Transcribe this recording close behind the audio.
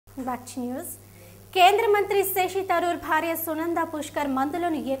Back news. కేంద్ర మంత్రి శశి థరూర్ భార్య సునంద పుష్కర్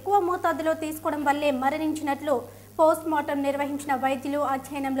మందులను ఎక్కువ మోతాదులో తీసుకోవడం వల్లే మరణించినట్లు పోస్ట్ మార్టం నిర్వహించిన వైద్యులు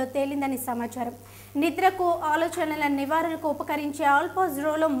అధ్యయనంలో తేలిందని సమాచారం. నిద్రకు, ఆలోచనల నివారణకు ఉపకరించే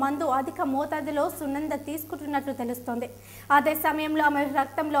ఆల్పోజ్రోలో మందు అధిక మోతాదులో సునంద తీసుకుంటున్నట్లు తెలుస్తోంది. అదే సమయంలో ఆమె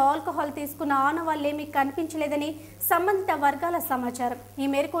రక్తంలో ఆల్కహాల్ తీసుకున్న ఆనవాళ్లేమీ కనిపించలేదని సంబంధిత వర్గాల సమాచారం. ఈ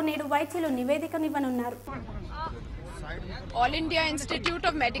మేరకు నేడు వైద్యులు నివేదికనివ్వనున్నారు. All India Institute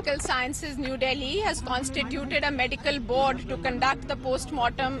of Medical Sciences, New Delhi has constituted a medical board to conduct the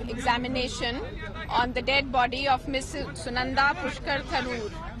post-mortem examination on the dead body of Ms. Sunanda Pushkar Tharoor.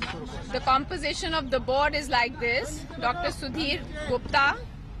 The composition of the board is like this: Dr. Sudhir Gupta,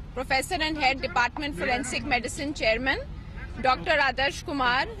 Professor and Head Department Forensic Medicine Chairman; Dr. Adarsh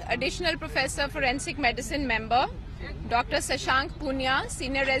Kumar, Additional Professor Forensic Medicine Member; Dr. Sashank Punya,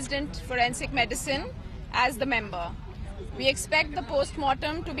 Senior Resident Forensic Medicine as the member. We expect the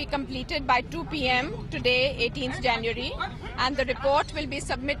post-mortem to be completed by 2 p.m. today, 18th January, and the report will be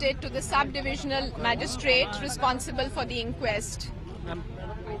submitted to the sub-divisional magistrate responsible for the inquest.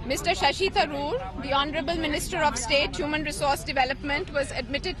 Mr. Shashi Tharoor, the Honorable Minister of State Human Resource Development, was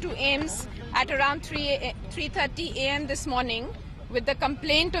admitted to AIIMS at around 3:30 a.m. this morning with the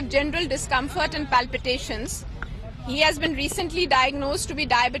complaint of general discomfort and palpitations. He has been recently diagnosed to be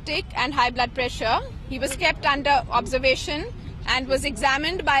diabetic and high blood pressure. He was kept under observation and was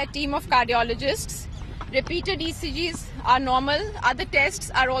examined by a team of cardiologists. Repeated ECGs are normal. Other tests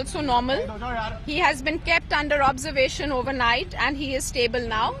are also normal. He has been kept under observation overnight and he is stable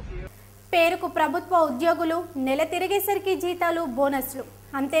now. పేరుకు ప్రభుత్వ ఉద్యోగులు నెల తిరిగేసరికి జీతాలు, బోనస్లు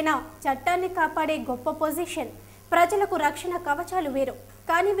అంతేనా? చట్టాన్ని కాపాడే గొప్ప పొజిషన్, ప్రజలకు రక్షణ కవచాలు వేరు.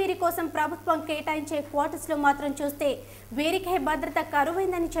 కానీ వీరి కోసం ప్రభుత్వం కేటాయించే క్వార్టర్స్లో మాత్రం చూస్తే వీరికే భద్రత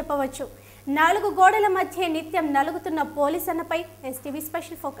కరువైందని చెప్పవచ్చు. 4 గోడల మధ్య నిత్యం నలుగుతున్న పోలీసులపై ఎస్టీవీ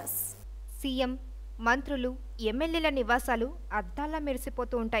స్పెషల్ ఫోకస్. సీఎం, మంత్రులు, ఎమ్మెల్యేల నివాసాలు అద్దాల్లా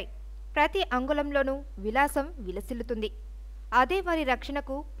మెరిసిపోతూ ఉంటాయి. ప్రతి అంగుళంలోనూ విలాసం విలసిల్లుతుంది. అదే వారి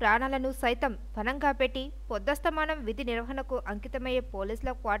రక్షణకు ప్రాణాలను సైతం పణంగా పెట్టి పొద్దస్తమానం విధి నిర్వహణకు అంకితమయ్యే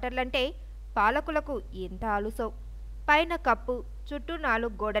పోలీసుల క్వార్టర్లంటే పాలకులకు ఎంత ఆలుసో. పైన కప్పు, చుట్టూ 4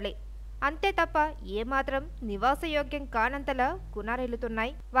 గోడలే, అంతే తప్ప ఏమాత్రం నివాసయోగ్యం కానంతలా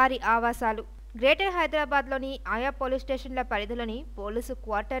కునారెల్లుతున్నాయి వారి ఆవాసాలు. గ్రేటర్ హైదరాబాద్లోని ఆయా పోలీస్ స్టేషన్ల పరిధిలోని పోలీసు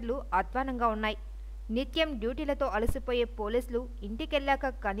క్వార్టర్లు అధ్వానంగా ఉన్నాయి. నిత్యం డ్యూటీలతో అలసిపోయే పోలీసులు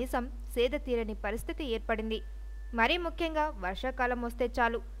ఇంటికెళ్లాక కనీసం సేద తీరని పరిస్థితి ఏర్పడింది. మరీ ముఖ్యంగా వర్షాకాలం వస్తే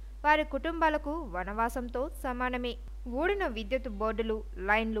చాలు వారి కుటుంబాలకు వనవాసంతో సమానమే. ఊడిన విద్యుత్ బోర్డులు,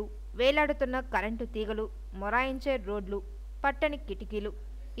 లైన్లు, వేలాడుతున్న కరెంటు తీగలు, మొరాయించే రోడ్లు, పట్టని కిటికీలు.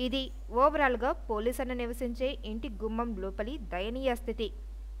 ఇది ఓవరాల్గా పోలీసులు నివసించే ఇంటి గుమ్మం లోపలి దయనీయ స్థితి.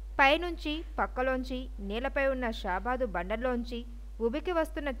 పైనుంచి, పక్కలోంచి, నేలపై ఉన్న షాబాదు బండల్లోంచి ఉబికి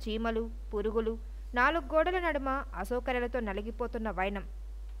వస్తున్న చీమలు, పురుగులు, 4 గోడల నడుమ అసౌకర్యాలతో నలిగిపోతున్న వైనం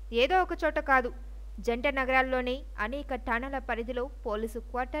ఏదో ఒక చోట కాదు, జంట నగరాల్లోని అనేక ఠాణాల పరిధిలో పోలీసు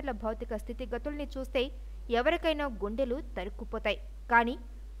క్వార్టర్ల భౌతిక స్థితిగతుల్ని చూస్తే ఎవరికైనా గుండెలు తరుక్కుపోతాయి. కానీ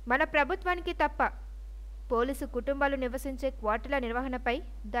మన ప్రభుత్వానికి తప్ప పోలీసు కుటుంబాలు నివసించే క్వార్టర్ల నిర్వహణపై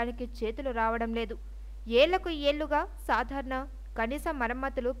దానికి చేతులు రావడం లేదు. ఏళ్లకు ఏళ్లుగా సాధారణ కనీస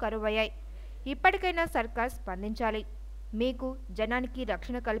మరమ్మతులు కరువయ్యాయి. ఇప్పటికైనా సర్కార్ స్పందించాలి. మీకు, జనానికి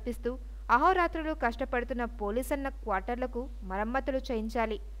రక్షణ కల్పిస్తూ అహోరాత్రులు కష్టపడుతున్న పోలీసన్న క్వార్టర్లకు మరమ్మతులు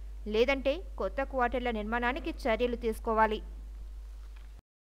చేయించాలి. లేదంటే కొత్త క్వార్టర్ల నిర్మాణానికి చర్యలు తీసుకోవాలి.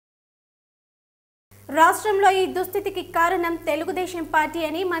 రాష్ట్రంలో ఈ దుస్థితికి కారణం తెలుగుదేశం పార్టీ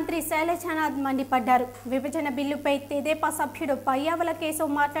అని మంత్రి శైలజానాథ్ మండిపడ్డారు. విభజన బిల్లుపై తెదేపా సభ్యుడు పయ్యావుల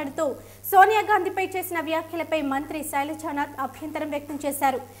కేశవ్ మాట్లాడుతూ సోనియా గాంధీపై చేసిన వ్యాఖ్యలపై మంత్రి శైలజానాథ్ అభ్యంతరం వ్యక్తం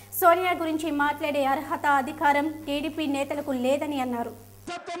చేశారు. సోనియా గురించి మాట్లాడే అర్హత, అధికారం టీడీపీ నేతలకు లేదని అన్నారు.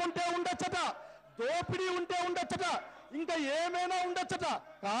 దోపిడీ ఉంటే ఉండొచ్చట, ఇంకా ఏమైనా ఉండొచ్చట,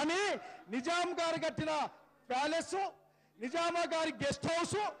 కానీ నిజాం గారు కట్టిన ప్యాలెస్, నిజామా గారి గెస్ట్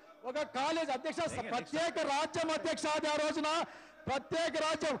హౌస్, ఒక కాలేజ్ అధ్యక్ష, ప్రత్యేక రాజ్యం అధ్యక్ష, ఆ రోజున ప్రత్యేక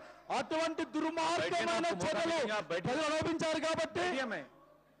రాజ్యం, అటువంటి దుర్మార్గమైన చర్యలు ప్రజలు ఆరోపించారు. కాబట్టి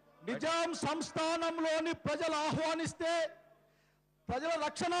నిజాం సంస్థానంలోని ప్రజలు ఆహ్వానిస్తే ప్రజల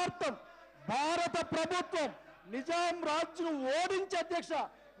రక్షణార్థం భారత ప్రభుత్వం నిజాం రాజును ఓడించి అధ్యక్ష,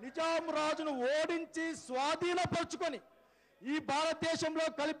 నిజాం రాజును ఓడించి స్వాధీనపరుచుకొని ఈ భారతదేశంలో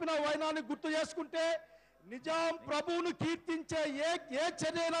కలిపిన వైనాన్ని గుర్తు చేసుకుంటే నిజాం ప్రభువును కీర్తించే ఏ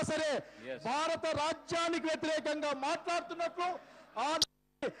చర్య అయినా సరే భారత రాజ్యానికి వ్యతిరేకంగా మాట్లాడుతున్నట్లు,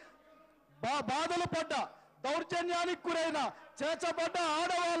 బాధలు పడ్డ, దౌర్జన్యానికి గురైన, చేర్చబడ్డ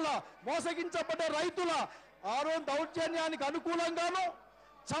ఆడవాళ్ళ, మోసగించబడ్డ రైతుల దౌర్జన్యానికి అనుకూలంగాను,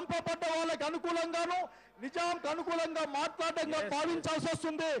 చంపబడ్డ వాళ్ళకి అనుకూలంగాను, నిజాంకు అనుకూలంగా మాట్లాడడంగా భావించాల్సి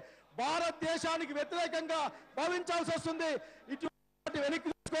వస్తుంది, భారతదేశానికి వ్యతిరేకంగా భావించాల్సి వస్తుంది. ఇటువంటి వెనక్కి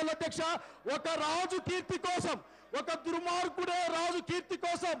తీసుకోవాలి అధ్యక్ష. ఒక రాజు కీర్తి కోసం, ఒక దుర్మార్గుడే రాజు కీర్తి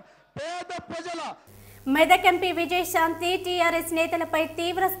కోసం పేద ప్రజల మెదక్ ఎంపీ విజయశాంతి టీఆర్ఎస్ నేతలపై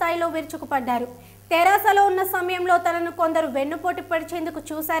తీవ్ర స్థాయిలో విరుచుకుపడ్డారు. తెరాసలో ఉన్న సమయంలో తనను కొందరు వెన్నుపోటు పడిచేందుకు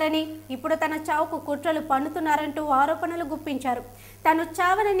చూశారని, ఇప్పుడు తన చావుకు కుట్రలు పన్నుతున్నారంటూ ఆరోపణలు గుప్పించారు. తను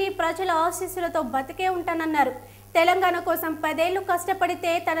చావనని ప్రజల ఆశీస్సులతో బతికే ఉంటానన్నారు. తెలంగాణ కోసం 10 ఏళ్లు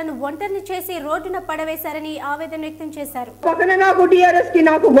కష్టపడితే తనను ఒంటరిని చేసి రోడ్డున పడవేశారని ఆవేదన వ్యక్తం చేశారు.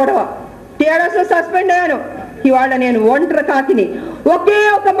 నాకు గొడవ, టీఆర్ఎస్ లో సస్పెండ్ అయ్యాను. ఇవాళ నేను ఒంటరి కాకిని, ఒకే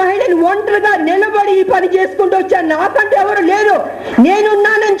ఒక మహిళని ఒంటరిగా నిలబడి ఈ పని చేసుకుంటూ వచ్చాను. నాకంటే ఎవరు లేరు,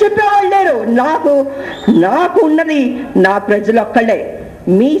 నేనున్నానని చెప్పేవాళ్ళు లేరు. నాకు ఉన్నది నా ప్రజలు ఒక్కళ్ళే.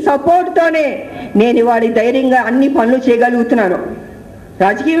 మీ సపోర్ట్ తోనే నేను ఇవాళ ధైర్యంగా అన్ని పనులు చేయగలుగుతున్నాను.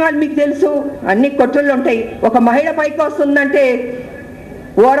 రాజకీయాలు మీకు తెలుసు, అన్ని కుట్రలు ఉంటాయి. ఒక మహిళ పైకి వస్తుందంటే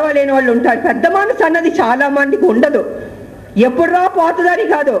ఓర్వలేని వాళ్ళు ఉంటారు. పెద్ద మనసు అన్నది చాలా మందికి ఉండదు. ఎప్పుడురా పోతుందని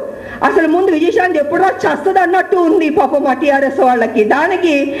కాదు, అసలు ముందు విజయశాంతి ఎప్పుడురా చస్తుంది అన్నట్టు ఉంది పాపం మా టీఆర్ఎస్ వాళ్ళకి.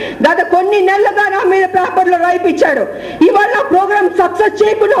 దానికి గత కొన్ని నెలలుగా నా మీద పేపర్లో రాయిపించాడు. ఇవాళ ప్రోగ్రామ్ సక్సెస్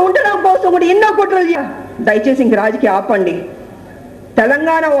చేయకుండా ఉండడం కోసం కూడా ఎన్నో కుట్రలు. దయచేసి ఇంక రాజకీయ ఆపండి.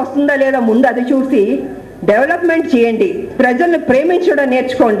 తెలంగాణ వస్తుందా లేదా ముందు అది చూసి డెవలప్మెంట్ చేయండి. ప్రజల్ని ప్రేమించడం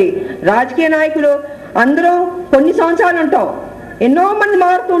నేర్చుకోండి. రాజకీయ నాయకులు అందరూ కొన్ని సంవత్సరాలు ఉంటాం, ఎన్నో మంది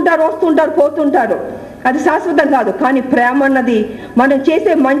మారుతుంటారు, వస్తుంటారు, పోతుంటారు. అది శాశ్వతం కాదు. కానీ ప్రేమ అన్నది మనం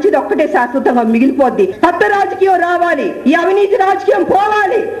చేసే మంచిది ఒక్కటే శాశ్వతంగా మిగిలిపోద్ది. కొత్త రాజకీయం రావాలి, ఈ అవినీతి రాజకీయం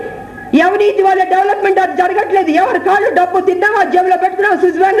పోవాలి. ఈ అవినీతి వల్ల డెవలప్మెంట్ అది జరగట్లేదు. ఎవరి కాళ్ళు డబ్బు తిన్నావా, జేబులో పెట్టుకున్నావా,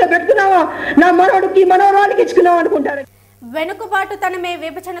 స్విస్ బ్యాంక్ లో పెట్టుకున్నావా, నా మనోడికి మనోరాలకి ఇచ్చుకున్నావా అనుకుంటారు. వెనుకబాటుతనమే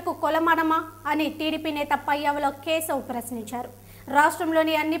విభజనకు కొలమానమా అని టీడీపీ నేత పయ్యావుల కేశవ్ ప్రశ్నించారు.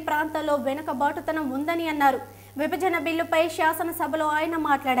 రాష్ట్రంలోని అన్ని ప్రాంతాల్లో వెనుకబాటుతనం ఉందని అన్నారు. విభజన బిల్లుపై శాసనసభలో ఆయన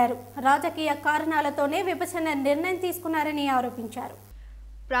మాట్లాడారు. రాజకీయ కారణాలతోనే విభజన నిర్ణయం తీసుకున్నారని ఆరోపించారు.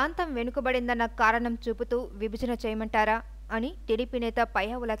 ప్రాంతం వెనుకబడిందన్న కారణం చూపుతూ విభజన చేయమంటారా అని టీడీపీ నేత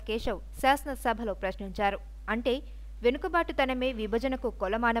పయ్యావుల కేశవ్ శాసనసభలో ప్రశ్నించారు. అంటే వెనుకబాటుతనమే విభజనకు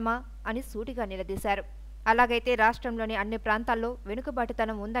కొలమానమా అని సూటిగా నిలదీశారు. అలాగైతే రాష్ట్రంలోని అన్ని ప్రాంతాల్లో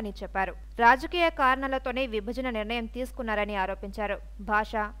వెనుకబాటుతనం ఉందని చెప్పారు. రాజకీయ కారణాలతోనే విభజన నిర్ణయం తీసుకున్నారని ఆరోపించారు.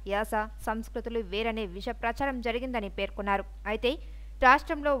 భాష, యాస, సంస్కృతులు వేరనే విష ప్రచారం జరిగిందని పేర్కొన్నారు. అయితే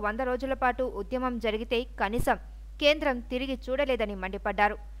రాష్ట్రంలో 100 రోజుల పాటు ఉద్యమం జరిగితే కనీసం కేంద్రం తిరిగి చూడలేదని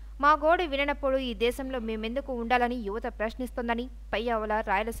మండిపడ్డారు. మా గోడు విననప్పుడు ఈ దేశంలో మేమెందుకు ఉండాలని యువత ప్రశ్నిస్తోందని పయ్యావుల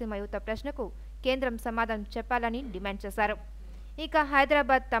రాయలసీమ యువత ప్రశ్నకు కేంద్రం సమాధానం చెప్పాలని డిమాండ్ చేశారు. ఇక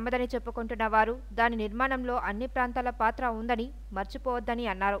హైదరాబాద్ తమదని చెప్పుకుంటున్న వారు దాని నిర్మాణంలో అన్ని ప్రాంతాల పాత్ర ఉందని మర్చిపోవద్దని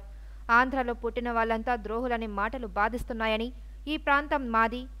అన్నారు. ఆంధ్రలో పుట్టిన వాళ్ళంతా ద్రోహులని మాటలు బాధిస్తున్నాయని, ఈ ప్రాంతం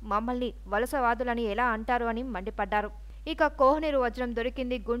మాది, మమ్మల్ని వలసవాదులని ఎలా అంటారు అని మండిపడ్డారు. ఇక కోహనీరు వజ్రం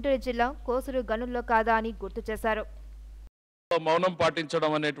దొరికింది గుంటూరు జిల్లా కోసూరు గనుల్లో కాదా అని గుర్తు చేశారు. మౌనం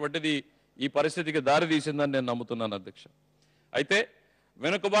పాటించడం అనేటువంటిది ఈ పరిస్థితికి దారి తీసిందని నేను నమ్ముతున్నాను అధ్యక్ష. అయితే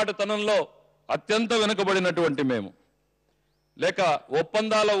వెనుకబాటుతనంలో అత్యంత వెనుకబడినటువంటి మేము, లేక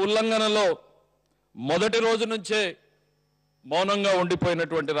ఒప్పందాల ఉల్లంఘనలో మొదటి రోజు నుంచే మౌనంగా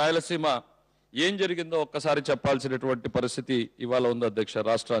ఉండిపోయినటువంటి రాయలసీమ ఏం జరిగిందో ఒక్కసారి చెప్పాల్సినటువంటి పరిస్థితి ఇవాళ ఉంది అధ్యక్ష.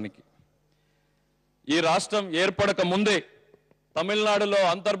 రాష్ట్రానికి ఈ రాష్ట్రం ఏర్పడక ముందే తమిళనాడులో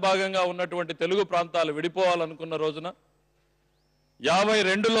అంతర్భాగంగా ఉన్నటువంటి తెలుగు ప్రాంతాలు విడిపోవాలనుకున్న రోజున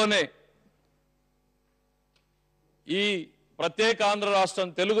 52లోనే ఈ ప్రత్యేక ఆంధ్ర రాష్ట్రం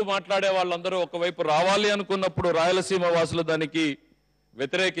తెలుగు మాట్లాడే వాళ్ళందరూ ఒకవైపు రావాలి అనుకున్నప్పుడు రాయలసీమ వాసులు దానికి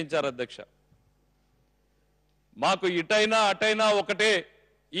వ్యతిరేకించారు అధ్యక్ష. మాకు ఇటైనా అటైనా ఒకటే,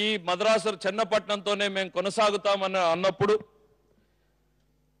 ఈ మద్రాసు చెన్నపట్నంతోనే మేము కొనసాగుతామని అన్నప్పుడు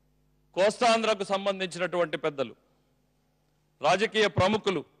కోస్తాంధ్రకు సంబంధించినటువంటి పెద్దలు, రాజకీయ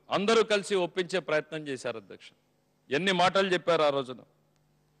ప్రముఖులు అందరూ కలిసి ఒప్పించే ప్రయత్నం చేశారు అధ్యక్ష. ఎన్ని మాటలు చెప్పారు ఆ రోజున.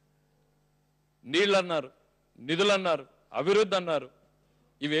 నీళ్ళన్నారు, నిధులన్నారు, అభివృద్ధి అన్నారు.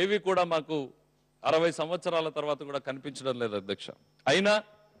 ఇవేవి కూడా మాకు 60 సంవత్సరాల తర్వాత కూడా కనిపించడం లేదు అధ్యక్ష. అయినా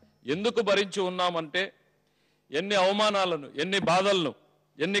ఎందుకు భరించి ఉన్నామంటే, ఎన్ని అవమానాలను, ఎన్ని బాధలను,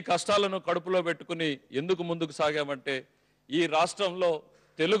 ఎన్ని కష్టాలను కడుపులో పెట్టుకుని ఎందుకు ముందుకు సాగామంటే, ఈ రాష్ట్రంలో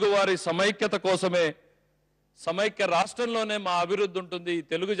తెలుగువారి సమైక్యత కోసమే, సమైక్య రాష్ట్రంలోనే మా అభివృద్ధి ఉంటుంది,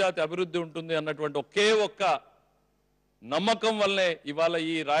 తెలుగు జాతి అభివృద్ధి ఉంటుంది అన్నటువంటి ఒకే ఒక్క నమ్మకం వల్లే ఇవాళ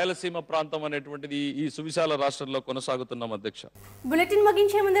ఈ రాయలసీమ ప్రాంతం అనేటువంటిది ఈ సువిశాల రాష్ట్రంలో కొనసాగుతున్నాం అధ్యక్ష. బులెటిన్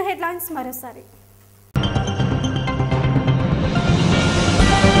ముగించే ముందు హెడ్లైన్స్ మరోసారి.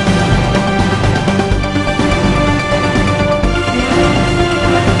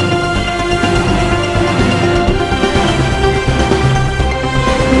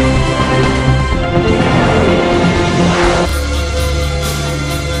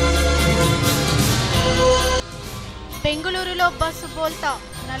 బెంగళూరులో బస్సు బోల్తా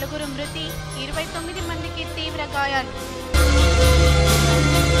 4 మృతి 29 మందికి తీవ్ర గాయాలు.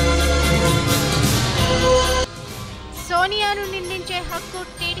 సోనియాను నిందించే హక్కు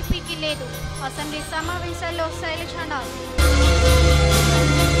టీడీపీకి లేదు. అసెంబ్లీ సమావేశాల్లో శైలజానాథ్.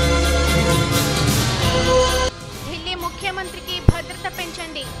 ఢిల్లీ ముఖ్యమంత్రికి భద్రత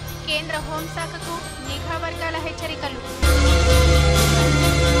పెంచండి. కేంద్ర హోంశాఖకు నిఘా వర్గాల హెచ్చరికలు.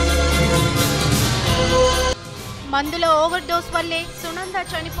 మందుల ఓవర్ డోస్ వల్లే సునంద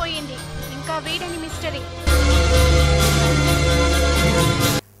చనిపోయింది. ఇంకా వీడని మిస్టరీ.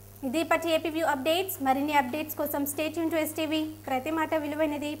 ఇది పట్టి ఏపీ వ్యూ అప్డేట్స్. మరిన్ని అప్డేట్స్ కోసం స్టే ట్యూన్ టు STV. ప్రతి మాట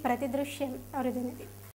విలువైనది, ప్రతి దృశ్యం అరుదైనది.